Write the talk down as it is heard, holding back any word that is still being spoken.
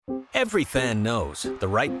Every fan knows the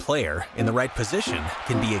right player in the right position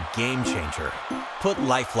can be a game changer. Put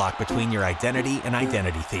LifeLock between your identity and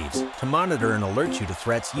identity thieves to monitor and alert you to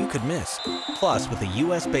threats you could miss. Plus, with a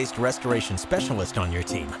U.S.-based restoration specialist on your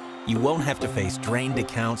team, you won't have to face drained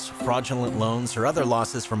accounts, fraudulent loans, or other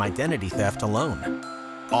losses from identity theft alone.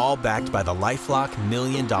 All backed by the LifeLock $1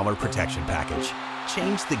 Million Protection Package.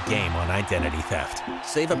 Change the game on identity theft.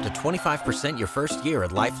 Save up to 25% your first year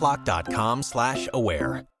at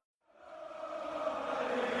LifeLock.com/aware.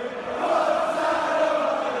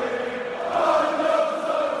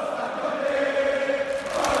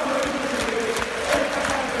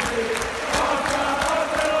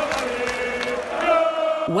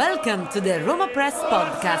 Welcome to the Roma Press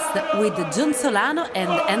Podcast with John Solano and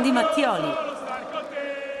Andy Mattioli.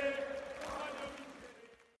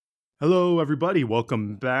 Hello, everybody.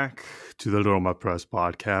 Welcome back to the Roma Press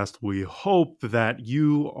Podcast. We hope that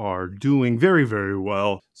you are doing very, very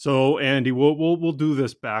well. So, Andy, we'll do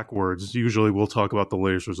this backwards. Usually, we'll talk about the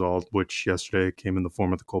latest result, which yesterday came in the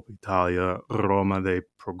form of the Coppa Italia. Roma, they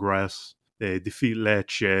progress. They defeat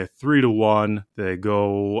Lecce 3-1. They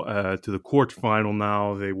go to the quarterfinal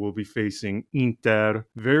now. They will be facing Inter.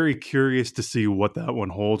 Very curious to see what that one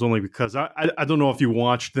holds, only because I don't know if you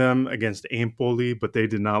watched them against Empoli, but they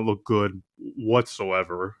did not look good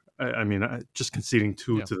whatsoever. I mean, just conceding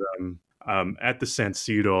two to them at the San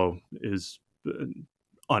Siro is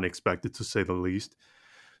unexpected, to say the least.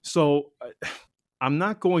 So I'm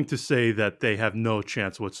not going to say that they have no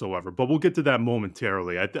chance whatsoever, but we'll get to that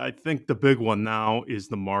momentarily. I think the big one now is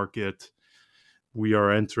the market. We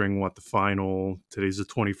are entering the final, today's the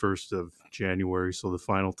 21st of January, so the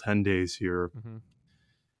final 10 days here. Mm-hmm.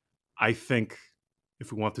 I think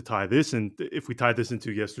if we want to tie this in, if we tied this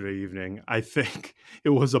into yesterday evening, I think it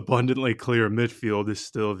was abundantly clear midfield is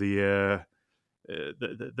still the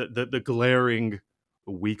glaring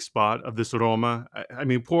weak spot of this Roma. I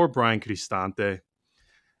mean, poor Bryan Cristante.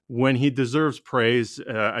 When he deserves praise,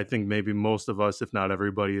 I think maybe most of us, if not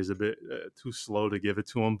everybody, is a bit too slow to give it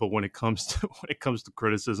to him. But when it comes to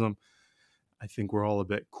criticism, I think we're all a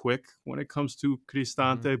bit quick when it comes to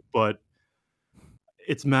Cristante. Mm-hmm. But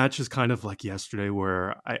it's matches kind of like yesterday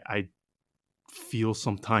where I feel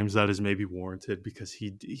sometimes that is maybe warranted because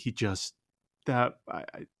he just that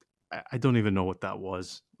I don't even know what that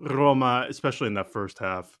was. Roma, especially in that first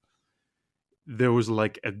half, there was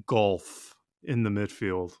like a gulf in the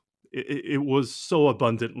midfield. It was so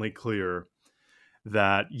abundantly clear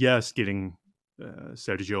that, yes, getting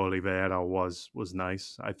Sergio Oliveira was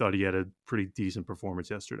nice. I thought he had a pretty decent performance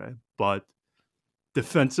yesterday. But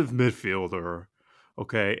defensive midfielder,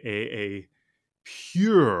 okay, a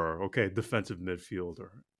pure, defensive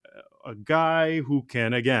midfielder, a guy who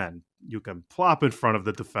can, again, you can plop in front of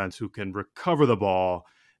the defense, who can recover the ball,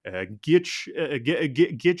 get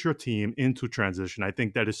your team into transition. I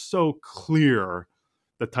think that is so clear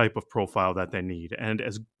the type of profile that they need. And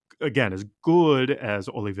as good as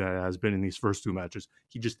Oliveira has been in these first two matches,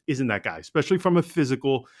 he just isn't that guy, especially from a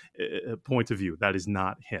physical point of view. That is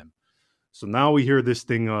not him. So now we hear this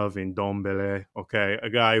thing of Ndombele, okay,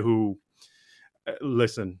 a guy who,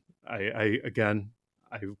 listen, I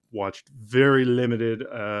watched very limited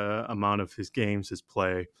amount of his games, his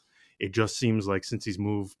play. It just seems like since he's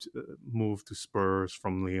moved to Spurs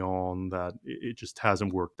from Lyon that it just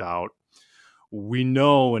hasn't worked out. We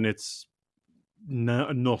know, and it's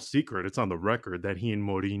no secret, it's on the record, that he and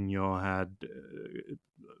Mourinho had a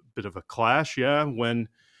bit of a clash, when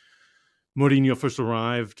Mourinho first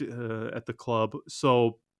arrived at the club.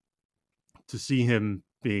 So to see him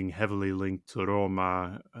being heavily linked to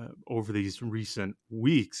Roma over these recent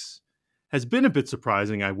weeks has been a bit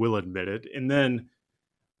surprising, I will admit it. And then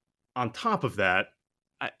on top of that,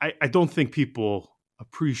 I don't think people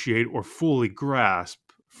appreciate or fully grasp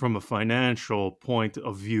from a financial point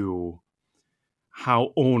of view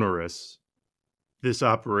how onerous this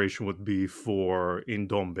operation would be for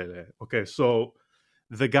Ndombele. Okay, so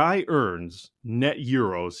the guy earns net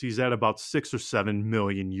euros. He's at about 6 or 7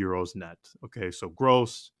 million euros net. Okay, so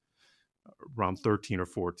gross, around 13 or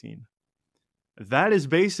 14. That is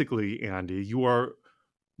basically, Andy, you are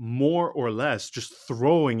more or less just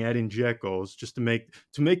throwing Edin Dzeko's, just to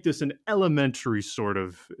make this an elementary sort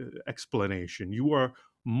of explanation. You are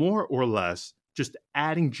more or less just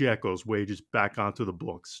adding Dzeko's wages back onto the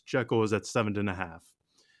books. Dzeko is at 7.5.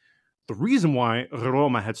 The reason why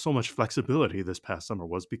Roma had so much flexibility this past summer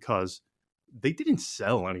was because they didn't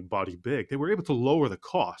sell anybody big. They were able to lower the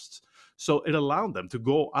costs. So it allowed them to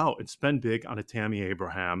go out and spend big on a Tammy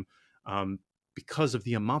Abraham because of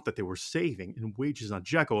the amount that they were saving in wages on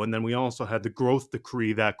Dzeko. And then we also had the growth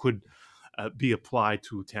decree that could be applied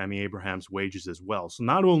to Tammy Abraham's wages as well. So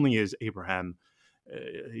not only is Abraham,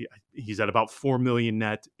 he's at about 4 million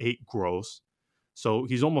net, 8 gross. So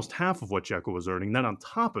he's almost half of what Dzeko was earning. Then on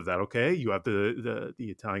top of that, okay, you have the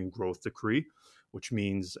Italian growth decree, which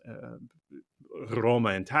means Roma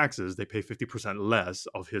and taxes, they pay 50% less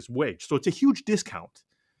of his wage. So it's a huge discount.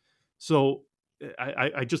 So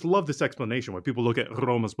I just love this explanation when people look at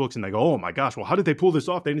Roma's books and they go, oh my gosh, well, how did they pull this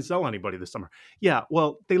off? They didn't sell anybody this summer. Yeah,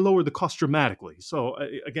 well, they lowered the cost dramatically. So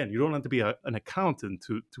again, you don't have to be an accountant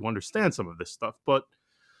to understand some of this stuff. But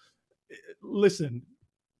listen,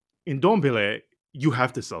 in Ndombele, you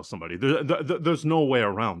have to sell somebody. There's no way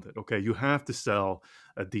around it, okay? You have to sell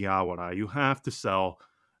Diawara. You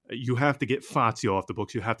have to get Fazio off the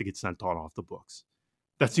books. You have to get Santon off the books.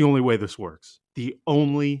 That's the only way this works. The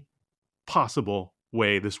only possible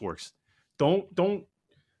way this works. Don't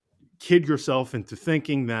kid yourself into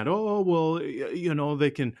thinking that, oh, well,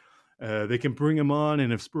 they can bring him on,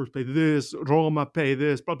 and if Spurs pay this, Roma pay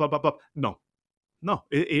this, blah, blah, blah, blah. No,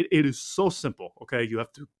 it is so simple, okay? You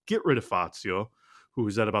have to get rid of Fazio, who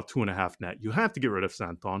is at about 2.5 net. You have to get rid of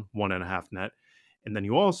Santon, 1.5 net. And then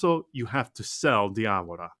you have to sell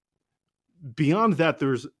Diawara. Beyond that,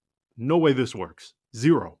 there's no way this works.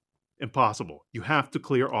 Zero. Impossible. You have to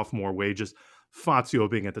clear off more wages. Fazio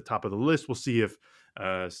being at the top of the list. We'll see if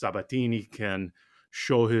Sabatini can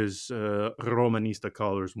show his Romanista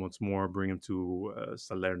colors once more, bring him to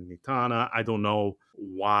Salernitana. I don't know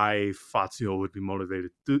why Fazio would be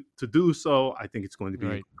motivated to do so. I think it's going to be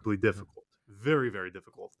incredibly difficult. Very, very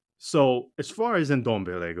difficult. So as far as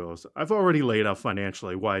Ndombele goes, I've already laid out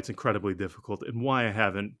financially why it's incredibly difficult and why I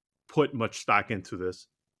haven't put much stock into this.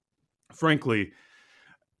 Frankly,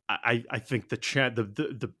 I think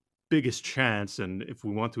the biggest chance, and if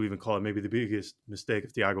we want to even call it maybe the biggest mistake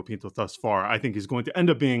of Thiago Pinto thus far, I think is going to end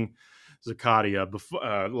up being Zakaria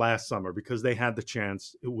last summer, because they had the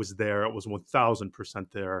chance. It was there. It was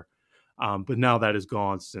 1,000% there. But now that is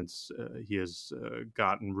gone, since he has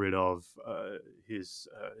gotten rid of his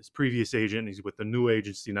previous agent. He's with the new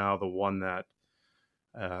agency now, the one that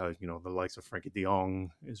the likes of Frankie de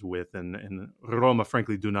Jong is with, and Roma,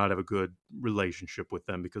 frankly, do not have a good relationship with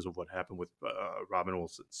them because of what happened with Robin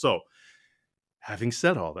Olsen. So, having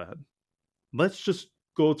said all that, let's just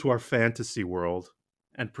go to our fantasy world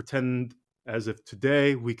and pretend as if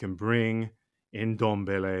today we can bring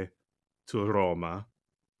Ndombele to Roma.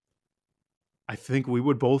 I think we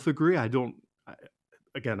would both agree.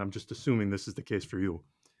 Again, I'm just assuming this is the case for you.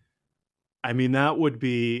 I mean, that would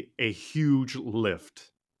be a huge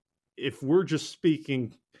lift. If we're just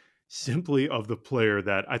speaking simply of the player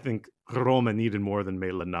that I think Roma needed more than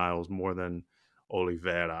Maitland-Niles, more than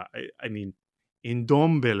Oliveira, I mean,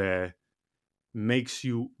 Ndombele makes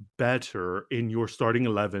you better in your starting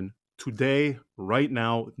 11 today, right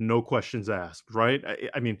now, no questions asked, right?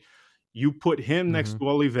 I mean, you put him next to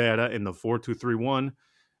Oliveira in the 4-2-3-1,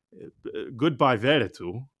 goodbye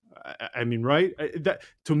Veretout. I mean, right? That,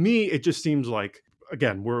 to me, it just seems like,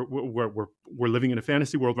 again, we're living in a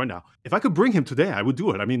fantasy world right now. If I could bring him today, I would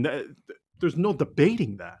do it. I mean, there's no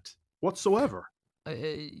debating that whatsoever.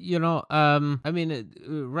 I mean,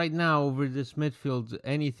 right now over this midfield,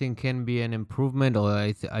 anything can be an improvement. Or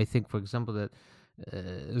I think, for example, that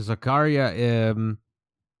Zakaria.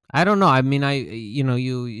 I don't know. I mean,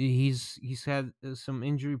 he's had some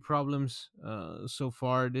injury problems so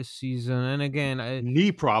far this season, and again,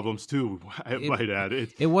 knee problems too. I might add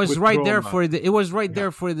it was right Roma. There for the. It was right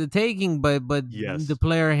there for the taking, but yes. The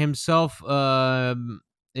player himself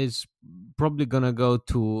is probably gonna go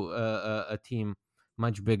to a team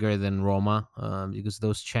much bigger than Roma, because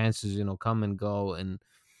those chances, come and go, and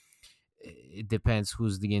it depends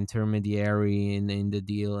who's the intermediary in the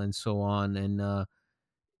deal and so on, and.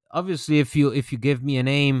 Obviously, if you give me a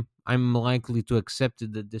name, I'm likely to accept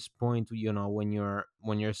it at this point. When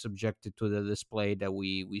you're subjected to the display that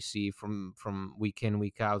we see from week in,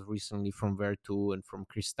 week out recently from Veretout and from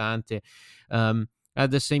Cristante.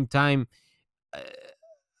 At the same time,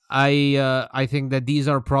 I think that these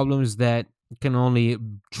are problems that can only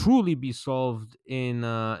truly be solved in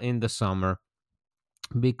the summer.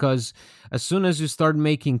 Because as soon as you start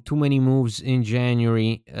making too many moves in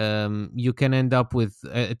January, you can end up with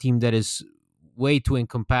a team that is way too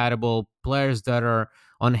incompatible, players that are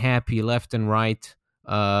unhappy left and right,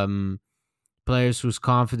 players whose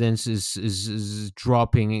confidence is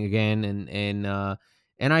dropping again,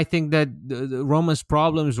 and I think that the Roma's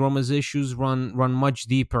problems, Roma's issues run much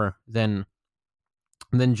deeper than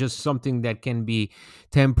just something that can be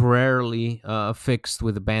temporarily fixed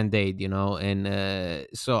with a Band-Aid, and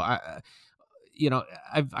so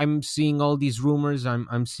I'm seeing all these rumors.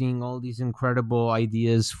 I'm seeing all these incredible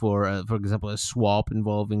ideas for example, a swap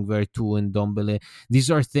involving Vertu and Dombele. These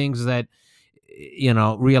are things that,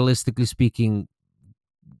 realistically speaking,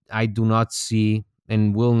 I do not see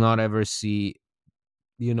and will not ever see,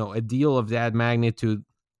 a deal of that magnitude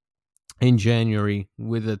in January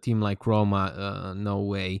with a team like Roma. No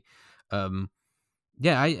way.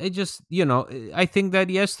 I just, I think that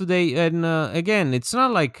yesterday, and again, it's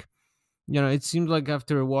not like, it seems like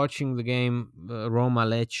after watching the game, Roma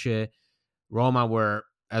were,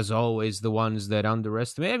 as always, the ones that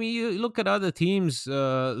underestimate. I mean, you look at other teams.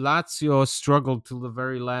 Lazio struggled till the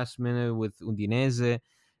very last minute with Udinese.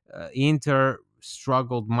 Inter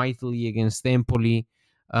struggled mightily against Empoli.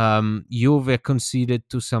 Juve conceded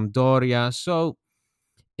to Sampdoria. So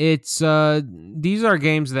it's these are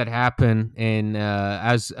games that happen, and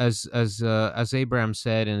as Abraham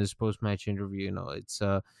said in his post-match interview, it's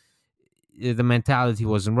the mentality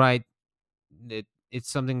wasn't right. It's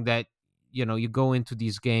something that you go into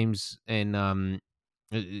these games and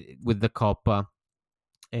with the Coppa,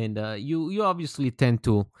 and you obviously tend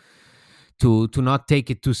to not take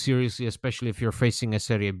it too seriously, especially if you're facing a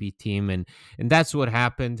Serie B team, and that's what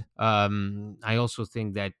happened. I also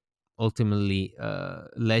think that ultimately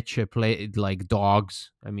Lecce played like dogs.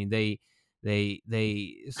 I mean, they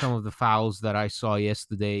some of the fouls that I saw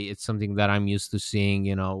yesterday, it's something that I'm used to seeing,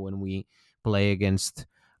 when we play against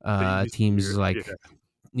teams like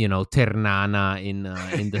Ternana in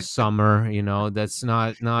the summer. That's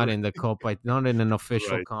not in the Coppa, not in an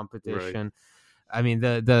official competition. Right. I mean,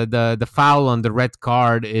 the foul on the red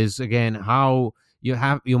card is, again, how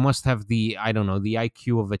you must have the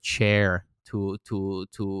IQ of a chair to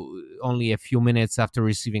only a few minutes after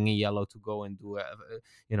receiving a yellow to go and do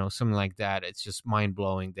something like that. It's just mind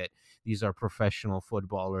blowing that these are professional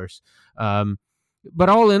footballers. But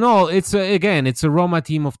all in all, it's a Roma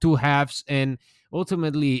team of two halves, and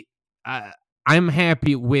ultimately, I'm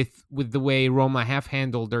happy with the way Roma have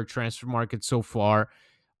handled their transfer market so far.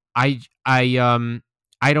 I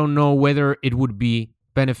don't know whether it would be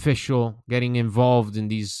beneficial getting involved in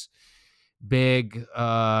these big,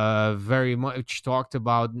 very much talked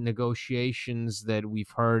about negotiations that we've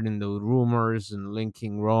heard in the rumors and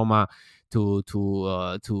linking Roma to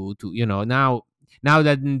now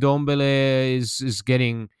that Ndombele is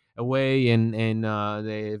getting away and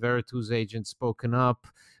the Vertu's agent spoken up,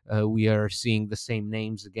 we are seeing the same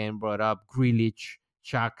names again brought up: Grilic,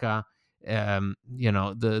 Xhaka.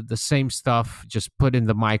 The same stuff just put in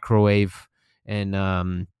the microwave,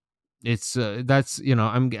 and it's that's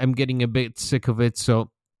I'm getting a bit sick of it.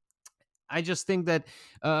 So I just think that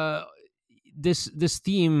this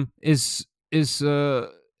team has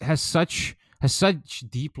such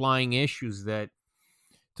deep lying issues that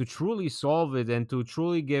to truly solve it and to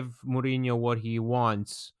truly give Mourinho what he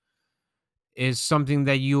wants is something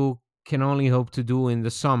that you can only hope to do in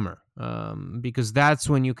the summer. Because that's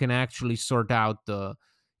when you can actually sort out the,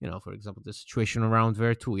 for example, the situation around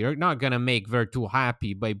Vertu. You're not going to make Vertu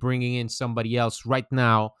happy by bringing in somebody else right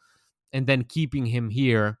now and then keeping him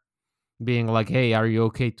here, being like, hey, are you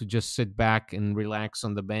okay to just sit back and relax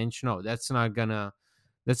on the bench? No, that's not gonna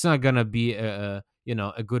be a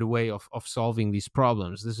good way of solving these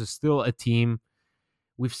problems. This is still a team.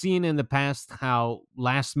 We've seen in the past how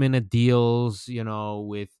last minute deals,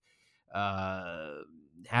 with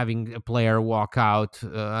having a player walk out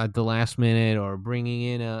at the last minute, or bringing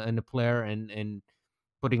in a player and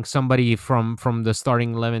putting somebody from the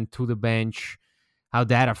starting 11 to the bench, how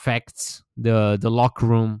that affects the locker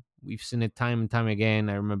room. We've seen it time and time again.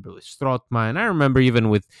 I remember with Strootman. I remember even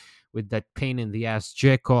with that pain in the ass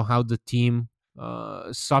Dzeko, how the team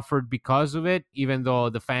suffered because of it, even though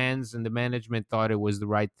the fans and the management thought it was the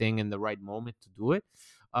right thing and the right moment to do it.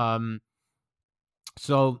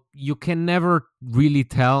 So you can never really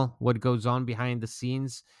tell what goes on behind the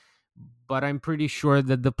scenes, but I'm pretty sure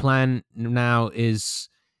that the plan now is,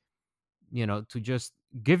 to just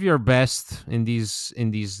give your best in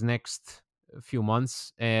these next few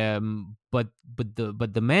months. But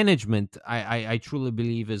the management, I truly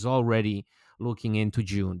believe, is already looking into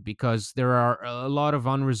June, because there are a lot of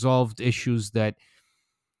unresolved issues that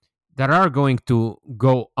are going to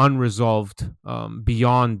go unresolved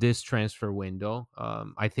beyond this transfer window.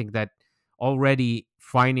 I think that already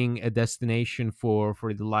finding a destination for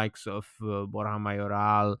the likes of Borja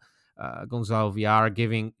Mayoral, Gonzalo Villar,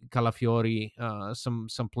 giving Calafiori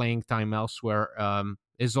some playing time elsewhere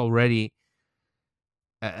is already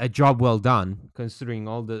a job well done, considering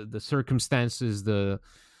all the circumstances, the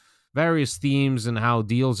various teams, and how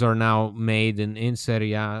deals are now made in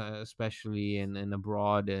Serie A, especially and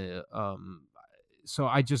abroad. So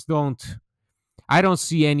I just don't I don't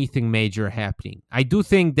see anything major happening. I do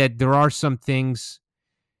think that there are some things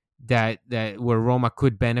that where Roma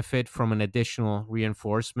could benefit from an additional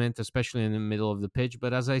reinforcement, especially in the middle of the pitch.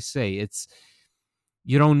 But as I say,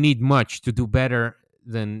 you don't need much to do better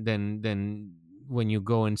than when you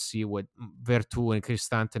go and see what Vertu and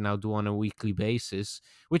Cristante now do on a weekly basis,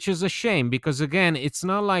 which is a shame because, again, it's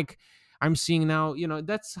not like I'm seeing now,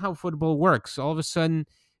 that's how football works. All of a sudden,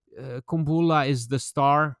 Kumbulla is the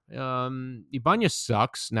star. Ibanez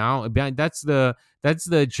sucks now. That's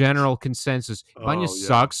the general consensus. Ibanez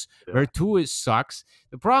sucks. Yeah. Vertu sucks.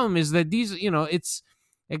 The problem is that these,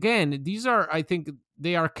 these are, I think,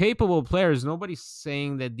 they are capable players. Nobody's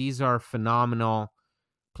saying that these are phenomenal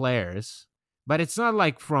players, but it's not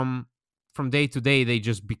like from day to day they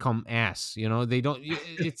just become ass. They don't.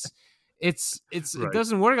 It's right. It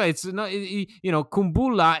doesn't work. It's not.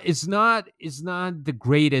 Kumbulla is not the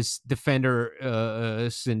greatest defender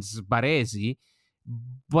since Baresi,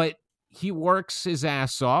 but he works his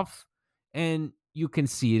ass off, and you can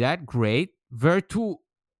see that. Great. Vertu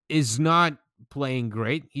is not playing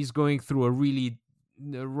great. He's going through a really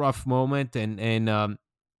rough moment, and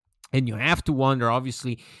you have to wonder,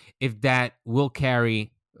 obviously, if that will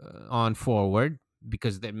carry on forward,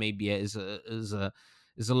 because there maybe is a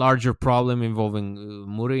larger problem involving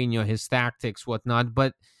Mourinho, his tactics, whatnot.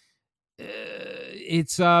 But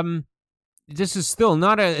this is still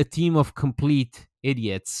not a team of complete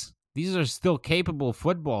idiots. These are still capable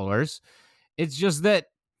footballers. It's just that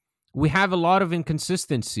we have a lot of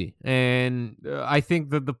inconsistency, and I think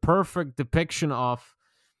that the perfect depiction of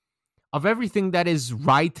everything that is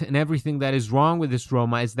right and everything that is wrong with this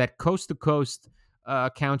Roma is that coast-to-coast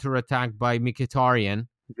counterattack by Mkhitaryan.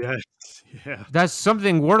 Yes, yeah. That's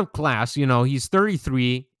something world-class. He's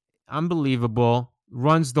 33, unbelievable,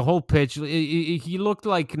 runs the whole pitch. He looked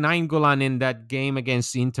like Nainggolan in that game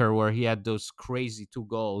against Inter where he had those crazy 2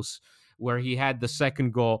 goals, where he had the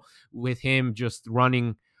second goal with him just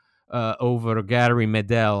running over Gary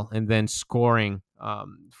Medel and then scoring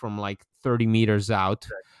from like 30 meters out.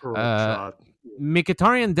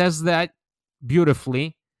 Mkhitaryan does that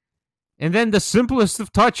beautifully. And then the simplest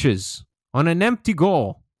of touches on an empty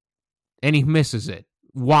goal, and he misses it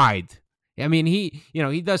wide. I mean, he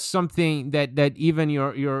does something that even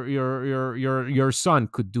your son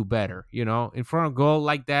could do better. In front of goal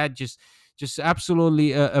like that, just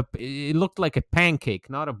absolutely. It looked like a pancake,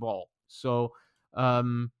 not a ball. So,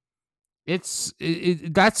 that's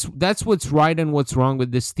what's right and what's wrong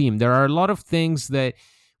with this team. There are a lot of things that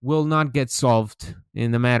will not get solved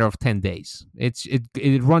in a matter of 10 days.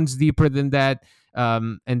 It runs deeper than that.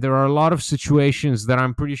 And there are a lot of situations that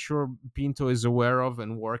I'm pretty sure Pinto is aware of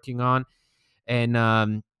and working on.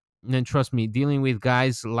 And trust me, dealing with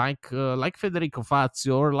guys like Federico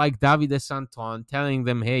Fazio or like Davide Santon, telling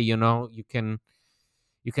them, hey, you can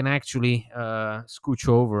actually scooch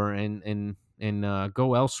over and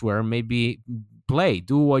go elsewhere, maybe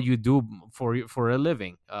do what you do for a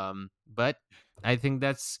living. But I think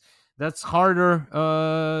that's harder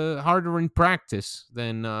in practice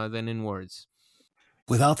than in words.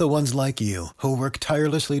 Without the ones like you, who work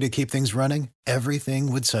tirelessly to keep things running,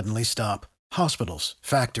 everything would suddenly stop. Hospitals,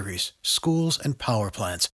 factories, schools, and power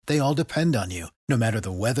plants, they all depend on you. No matter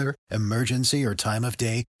the weather, emergency, or time of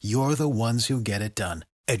day, you're the ones who get it done.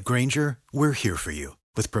 At Grainger, we're here for you.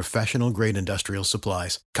 With professional-grade industrial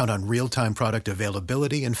supplies, count on real-time product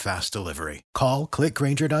availability and fast delivery. Call,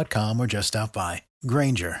 clickgrainger.com, or just stop by.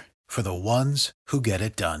 Grainger, for the ones who get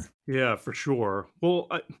it done. Yeah, for sure. Well,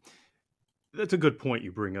 that's a good point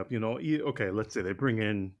you bring up. Okay, let's say they bring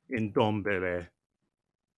in Ndombele.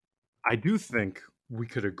 I do think we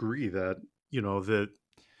could agree that, the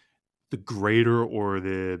greater or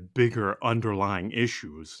the bigger underlying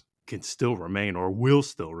issues can still remain or will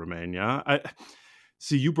still remain, yeah?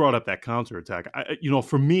 See, you brought up that counterattack.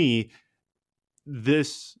 For me,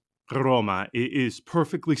 this Roma is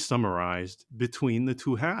perfectly summarized between the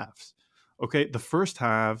two halves. Okay, the first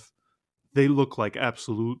half, they look like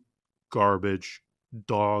absolute garbage,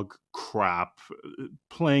 dog crap,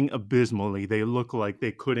 playing abysmally. They look like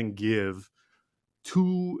they couldn't give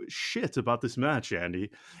 2 shits about this match, Andy.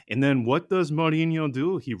 And then what does Mourinho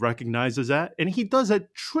do? He recognizes that, and he does a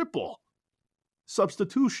triple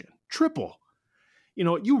substitution. Triple.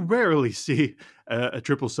 You rarely see a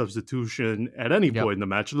triple substitution at any point in the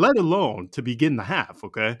match, let alone to begin the half,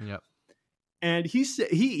 okay? Yep. And he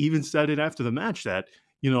even said it after the match that,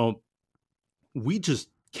 we just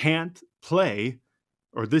can't play,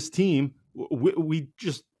 or this team,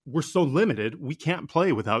 we're so limited, we can't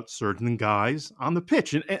play without certain guys on the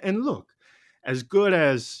pitch. And look, as good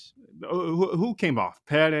as who came off,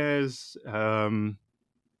 Perez,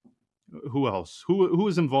 Who else? Who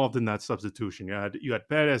was involved in that substitution? You had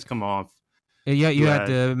Perez come off. Yeah, you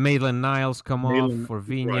had Maitland-Niles come off for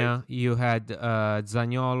Vigna. Right. You had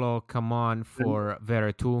Zaniolo come on for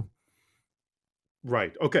Veretout.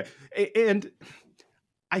 Right. Okay. And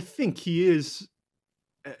I think he is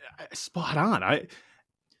spot on.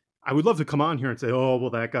 I would love to come on here and say, oh,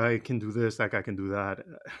 well, that guy can do this, that guy can do that.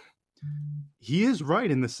 He is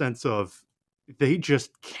right in the sense of they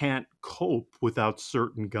just can't cope without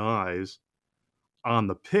certain guys on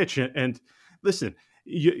the pitch. And listen,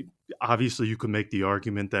 obviously you could make the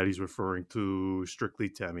argument that he's referring to strictly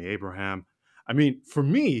Tammy Abraham. I mean, for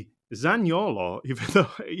me, Zaniolo,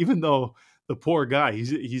 even though the poor guy,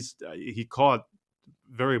 he caught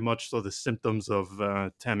very much so the symptoms of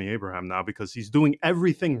Tammy Abraham now, because he's doing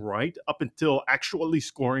everything right up until actually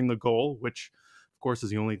scoring the goal, which of course is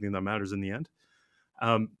the only thing that matters in the end.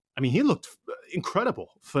 I mean, he looked incredible,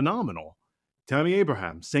 phenomenal. Tammy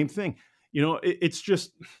Abraham, same thing. It's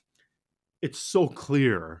so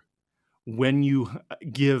clear when you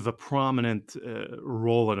give a prominent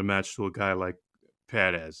role in a match to a guy like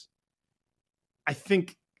Perez. I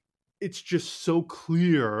think it's just so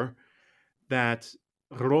clear that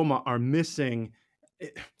Roma are missing,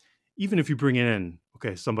 even if you bring in,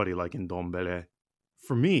 somebody like Ndombele.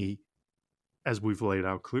 For me, as we've laid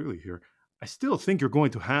out clearly here, I still think you're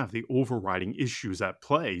going to have the overriding issues at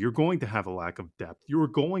play. You're going to have a lack of depth. You're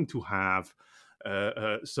going to have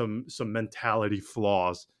some mentality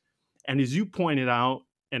flaws. And as you pointed out,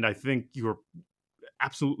 and I think you're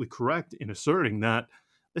absolutely correct in asserting that,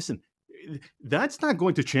 listen, that's not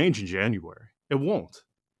going to change in January. It won't.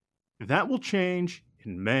 That will change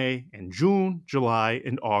in May and June, July,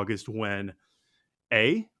 and August when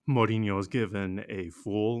Mourinho is given a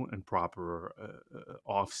full and proper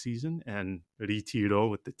off-season and retiro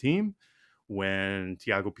with the team, when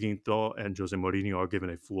Thiago Pinto and Jose Mourinho are given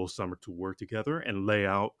a full summer to work together and lay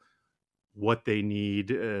out what they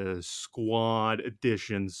need, squad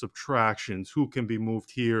additions, subtractions, who can be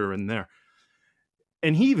moved here and there.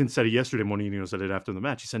 And he even said it yesterday, Mourinho said it after the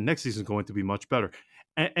match. He said next season is going to be much better.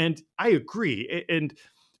 And I agree. And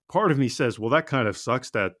part of me says, well, that kind of sucks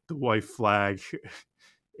that the white flag,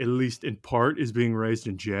 at least in part, is being raised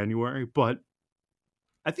in January. But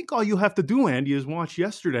I think all you have to do, Andy, is watch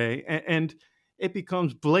yesterday, and it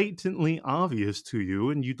becomes blatantly obvious to you,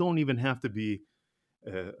 and you don't even have to be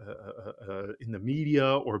in the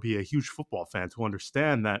media or be a huge football fan to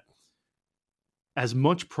understand that as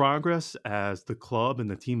much progress as the club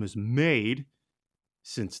and the team has made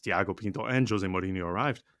since Thiago Pinto and Jose Mourinho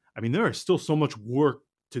arrived, I mean, there is still so much work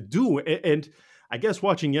to do. And I guess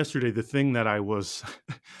watching yesterday, the thing that I was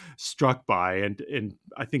struck by, and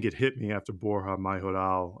I think it hit me after Borja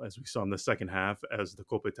Mayoral, as we saw in the second half, as the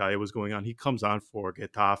Copa Italia was going on, he comes on for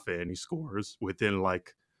Getafe and he scores within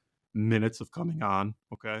like minutes of coming on.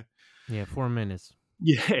 Okay. Yeah, 4 minutes.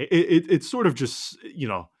 Yeah, it sort of just,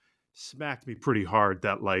 smacked me pretty hard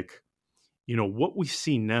that, like, what we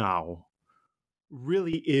see now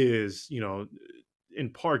really is, in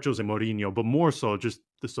part Jose Mourinho, but more so just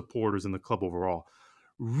the supporters and the club overall,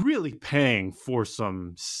 really paying for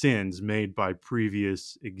some sins made by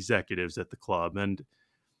previous executives at the club. And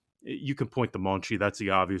you can point to Monchi, that's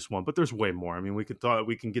the obvious one, but there's way more. I mean, we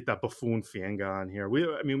can get that buffoon Fienga on here.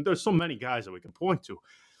 There's so many guys that we can point to.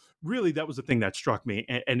 Really, that was the thing that struck me.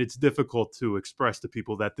 And it's difficult to express to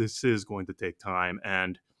people that this is going to take time.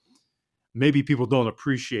 And maybe people don't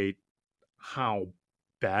appreciate how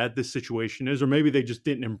bad this situation is, or maybe they just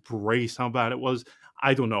didn't embrace how bad it was.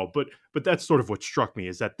 I don't know. But that's sort of what struck me,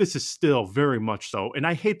 is that this is still very much so. And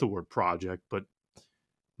I hate the word project, but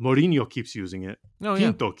Mourinho keeps using it.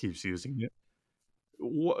 Pinto keeps using it.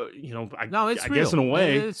 It's I real. guess in a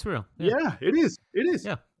way, it's real. Yeah, it is. It is.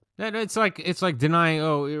 Yeah. It's like denying.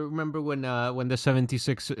 Oh, you remember when the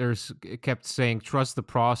 76ers kept saying trust the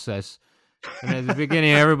process, and at the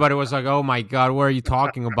beginning everybody was like, "Oh my God, what are you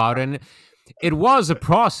talking about?" And it was a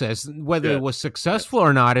process. Whether it was successful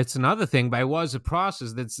or not, it's another thing. But it was a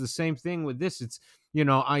process. That's the same thing with this. It's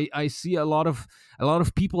I see a lot of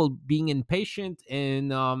people being impatient and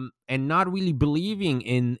not really believing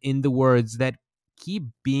in the words that keep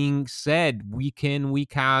being said week in,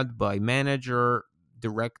 week out by manager,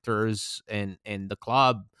 directors, and the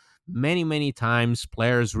club many times,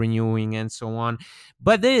 players renewing and so on.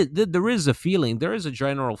 But there is a feeling, there is a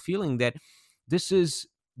general feeling that this is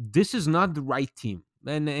not the right team,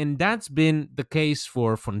 and that's been the case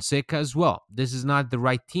for Fonseca as well. This is not the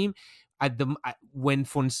right team. When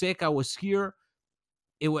Fonseca was here,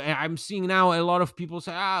 I'm seeing now a lot of people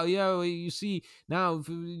say, you see, now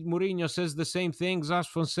Mourinho says the same things as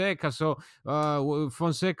Fonseca. So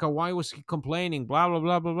Fonseca, why was he complaining? Blah, blah,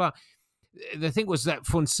 blah, blah, blah. the thing was that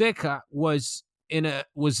Fonseca was in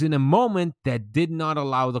a moment that did not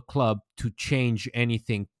allow the club to change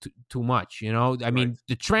anything too much. I mean,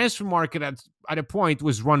 the transfer market at a point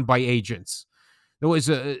was run by agents. There was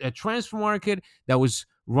a transfer market that was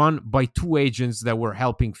run by two agents that were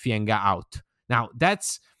helping Fienga out. Now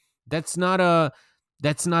that's not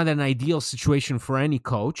an ideal situation for any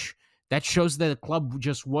coach. That shows that the club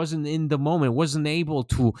just wasn't in the moment, wasn't able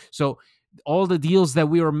to. So all the deals that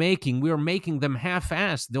we were making them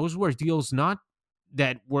half-assed. Those were deals not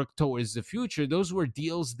that worked towards the future. Those were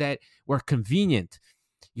deals that were convenient.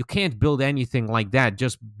 You can't build anything like that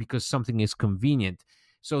just because something is convenient.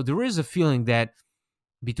 So there is a feeling that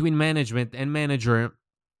between management and manager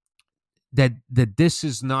that this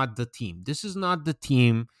is not the team. This is not the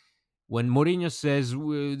team. When Mourinho says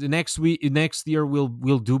the next year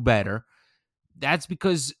we'll do better, that's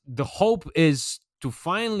because the hope is to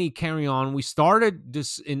finally carry on. We started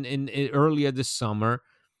this in earlier this summer.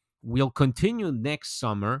 We'll continue next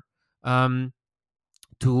summer to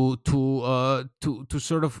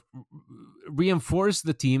sort of reinforce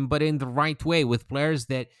the team, but in the right way, with players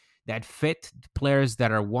that fit, players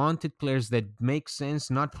that are wanted, players that make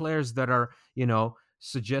sense, not players that are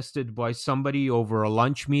suggested by somebody over a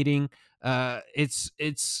lunch meeting. It's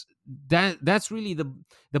that's really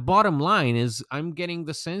the bottom line. Is I'm getting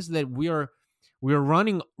the sense that we're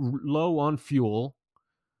running low on fuel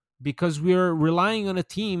because we're relying on a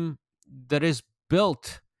team that is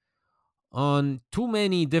built on too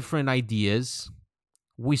many different ideas.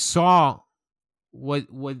 We saw what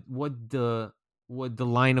the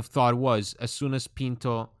line of thought was as soon as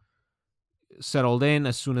Pinto settled in,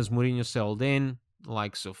 as soon as Mourinho settled in,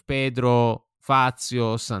 likes of Pedro,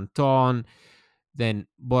 Fazio, Santon, then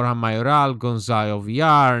Borja Mayoral, Gonzalo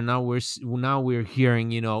Villar. Now we're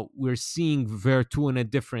hearing, we're seeing Vertu in a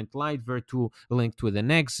different light, Vertu linked with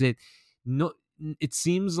an exit. No, it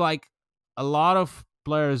seems like a lot of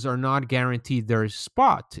players are not guaranteed their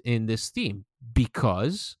spot in this team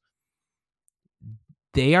because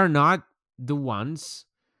they are not the ones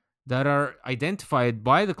that are identified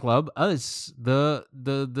by the club as the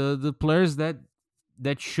players that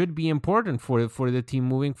should be important for the team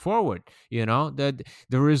moving forward. That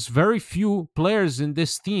there is very few players in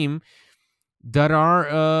this team that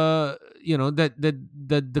are that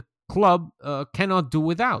the club cannot do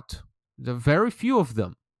without. There are very few of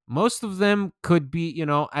them. Most of them could be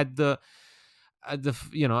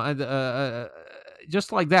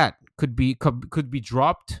just like that could be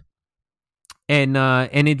dropped. And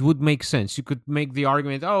it would make sense. You could make the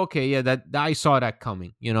argument, oh, okay, yeah, that I saw that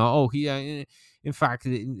coming. In fact,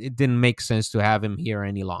 it didn't make sense to have him here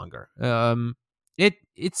any longer. I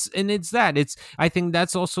think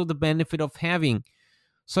that's also the benefit of having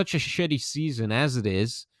such a shitty season as it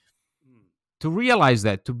is. To realize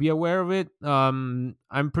that, to be aware of it, I'm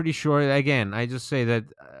pretty sure. Again, I just say that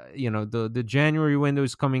the January window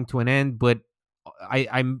is coming to an end, but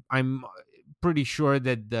I'm pretty sure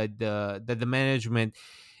that the management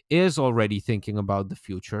is already thinking about the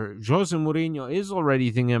future. Jose Mourinho is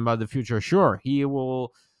already thinking about the future. Sure,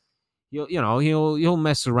 he'll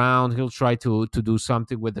mess around. He'll try to do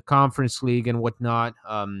something with the Conference League and whatnot.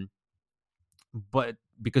 But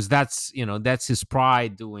because that's his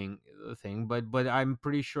pride doing the thing. But I'm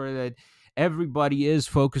pretty sure that everybody is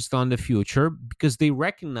focused on the future because they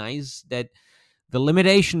recognize that the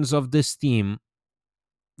limitations of this team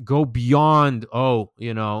go beyond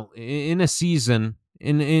in a season,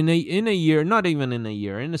 in a year, not even in a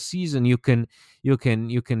year, in a season you can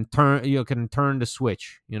turn the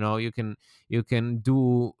switch. You can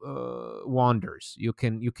do wonders. You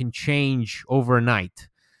can change overnight.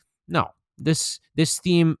 No, this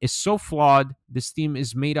team is so flawed. This team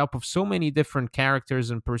is made up of so many different characters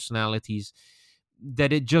and personalities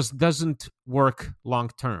that it just doesn't work long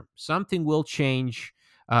term. Something will change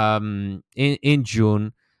in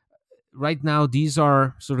June. Right now, these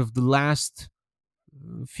are sort of the last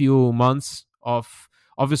few months of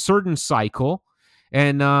a certain cycle,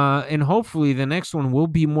 and hopefully the next one will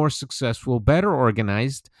be more successful, better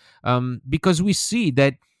organized, because we see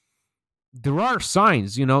that there are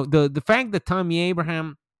signs. The fact that Tammy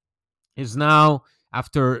Abraham is now,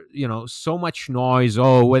 after so much noise,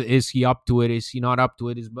 what is he up to it? Is he not up to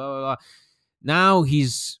it? Is blah blah blah. Now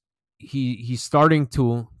he's starting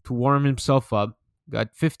to warm himself up.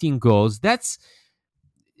 Got 15 goals. That's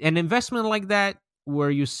an investment like that where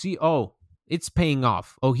you see, it's paying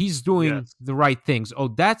off. He's doing the right things.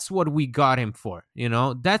 That's what we got him for.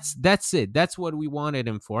 That's it. That's what we wanted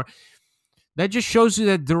him for. That just shows you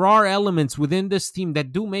that there are elements within this team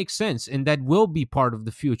that do make sense and that will be part of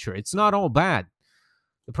the future. It's not all bad.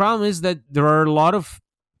 The problem is that there are a lot of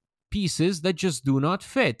pieces that just do not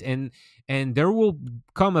fit, and there will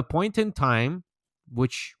come a point in time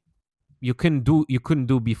which you couldn't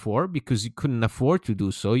do before because you couldn't afford to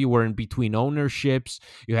do so. You were in between ownerships.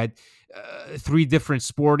 You had 3 different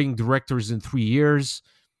sporting directors in 3 years.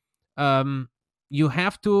 You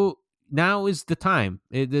have to. Now is the time.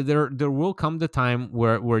 There will come the time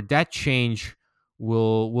where that change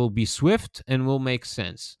will be swift and will make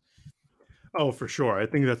sense. Oh, for sure. I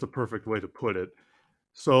think that's a perfect way to put it.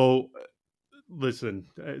 So, listen,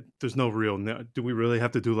 there's no real. Do we really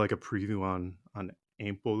have to do like a preview on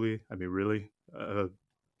Empoli? I mean, really?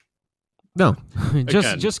 No,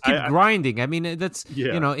 just keep grinding. I mean, that's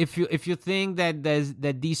if you think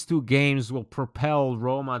that these 2 games will propel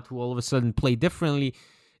Roma to all of a sudden play differently,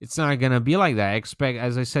 it's not gonna be like that. I expect,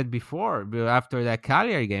 as I said before, after that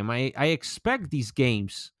Cagliari game, I expect these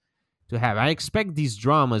games to have. I expect these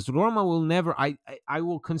dramas. Roma will never. I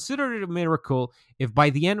will consider it a miracle if by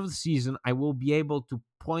the end of the season I will be able to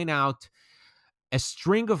point out a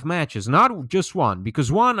string of matches, not just one,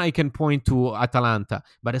 because one I can point to Atalanta,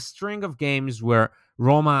 but a string of games where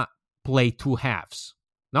Roma play 2 halves.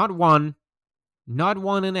 Not 1, not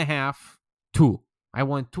 1.5, 2. I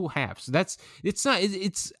want 2 halves.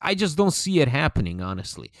 I just don't see it happening,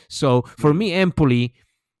 honestly. So for me, Empoli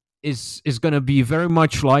is going to be very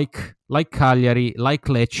much like Cagliari, like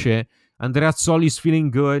Lecce. Andreazzoli's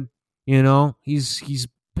feeling good. He's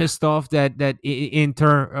pissed off that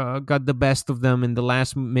Inter got the best of them in the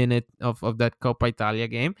last minute of that Coppa Italia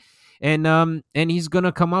game, and he's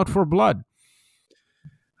gonna come out for blood.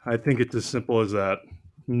 I think it's as simple as that.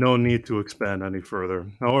 No need to expand any further.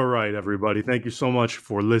 All right, everybody. Thank you so much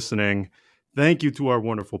for listening. Thank you to our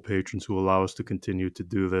wonderful patrons who allow us to continue to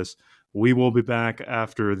do this. We will be back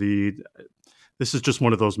after this is just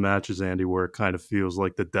one of those matches, Andy, where it kind of feels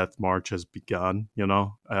like the death march has begun.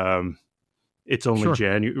 It's only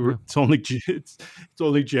January. It's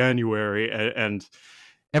only January, and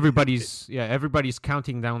everybody's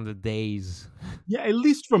counting down the days. Yeah, at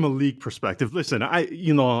least from a league perspective. Listen,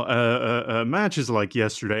 matches like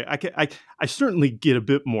yesterday, I certainly get a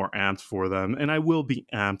bit more amped for them, and I will be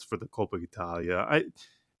amped for the Coppa Italia.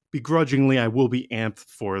 Begrudgingly, I will be amped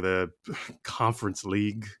for the Conference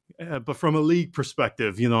League, but from a league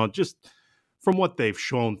perspective, just from what they've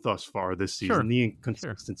shown thus far this season, the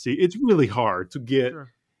inconsistency, it's really hard to get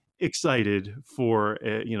excited for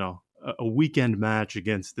a weekend match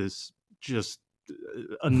against this just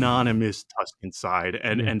anonymous Tuscan side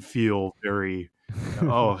and feel very,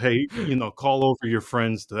 hey, call over your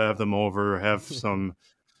friends to have them over, have some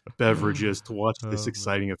beverages to watch this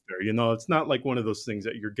exciting affair. It's not like one of those things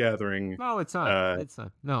that you're gathering. No, it's not. It's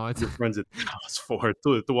not. No, it's your friends at the house for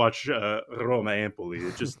to watch Roma Empoli.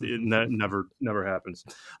 It never happens.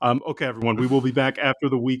 Okay, everyone, we will be back after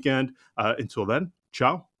the weekend. Until then,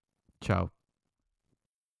 ciao. Ciao.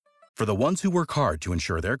 For the ones who work hard to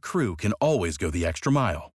ensure their crew can always go the extra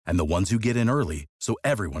mile, and the ones who get in early so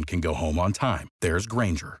everyone can go home on time, there's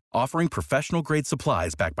Grainger, offering professional-grade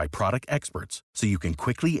supplies backed by product experts so you can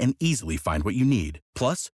quickly and easily find what you need.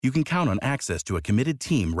 Plus, you can count on access to a committed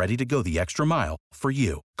team ready to go the extra mile for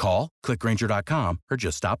you. Call, click Grainger.com, or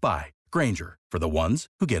just stop by. Grainger, for the ones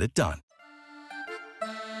who get it done.